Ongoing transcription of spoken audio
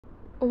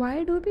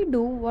Why do we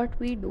do what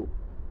we do?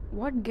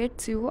 What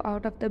gets you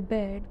out of the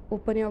bed,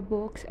 open your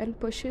books, and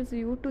pushes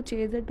you to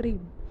chase a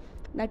dream?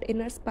 That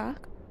inner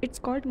spark, it's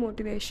called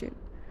motivation.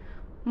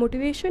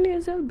 Motivation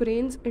is your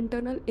brain's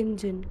internal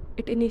engine.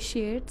 It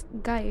initiates,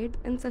 guides,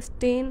 and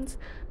sustains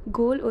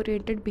goal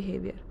oriented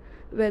behavior.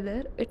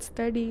 Whether it's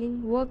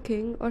studying,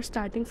 working, or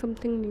starting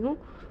something new,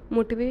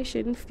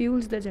 motivation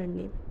fuels the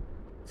journey.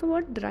 So,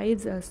 what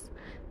drives us?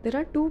 There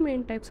are two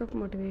main types of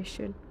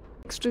motivation: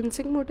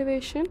 extrinsic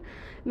motivation,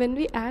 when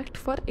we act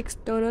for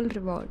external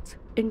rewards;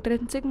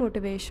 intrinsic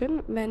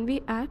motivation, when we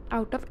act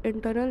out of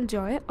internal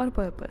joy or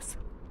purpose.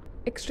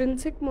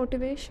 Extrinsic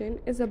motivation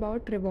is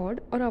about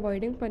reward or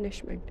avoiding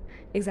punishment.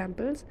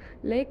 Examples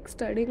like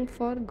studying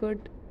for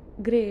good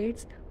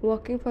grades,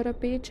 working for a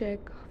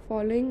paycheck,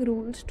 following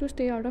rules to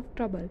stay out of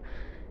trouble.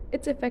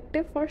 It's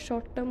effective for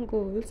short term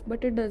goals,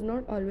 but it does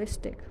not always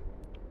stick.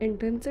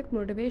 Intrinsic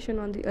motivation,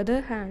 on the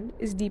other hand,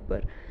 is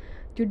deeper.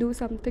 You do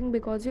something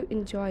because you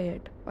enjoy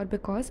it or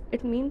because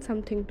it means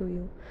something to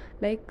you,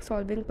 like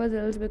solving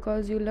puzzles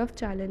because you love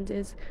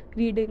challenges,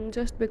 reading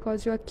just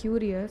because you are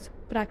curious,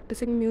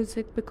 practicing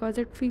music because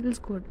it feels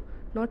good,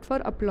 not for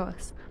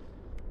applause.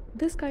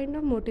 This kind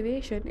of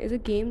motivation is a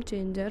game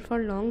changer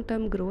for long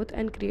term growth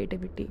and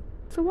creativity.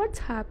 So, what's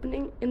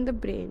happening in the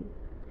brain?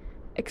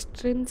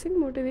 Extrinsic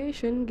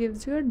motivation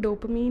gives you a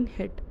dopamine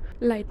hit,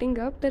 lighting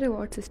up the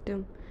reward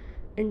system.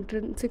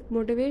 Intrinsic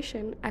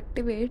motivation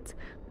activates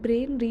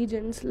brain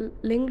regions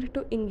linked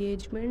to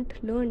engagement,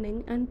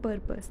 learning, and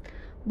purpose.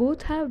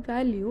 Both have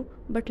value,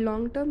 but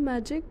long term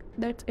magic,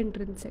 that's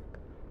intrinsic.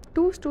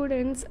 Two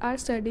students are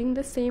studying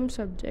the same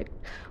subject.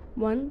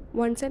 One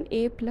wants an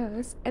A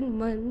plus and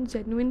one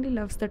genuinely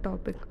loves the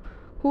topic.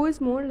 Who is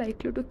more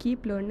likely to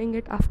keep learning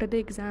it after the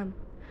exam?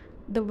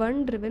 The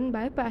one driven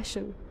by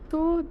passion.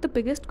 So the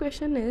biggest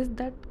question is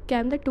that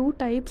can the two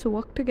types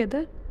work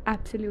together?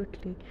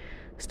 Absolutely.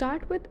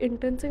 Start with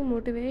intrinsic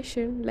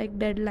motivation like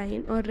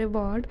deadline or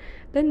reward,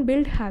 then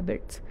build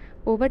habits.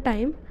 Over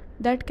time,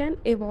 that can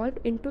evolve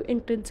into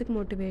intrinsic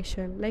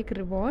motivation like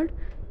reward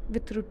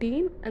with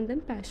routine and then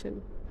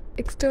passion.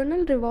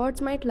 External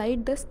rewards might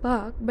light the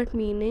spark, but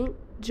meaning,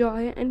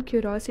 joy, and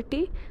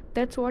curiosity,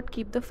 that's what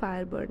keep the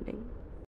fire burning.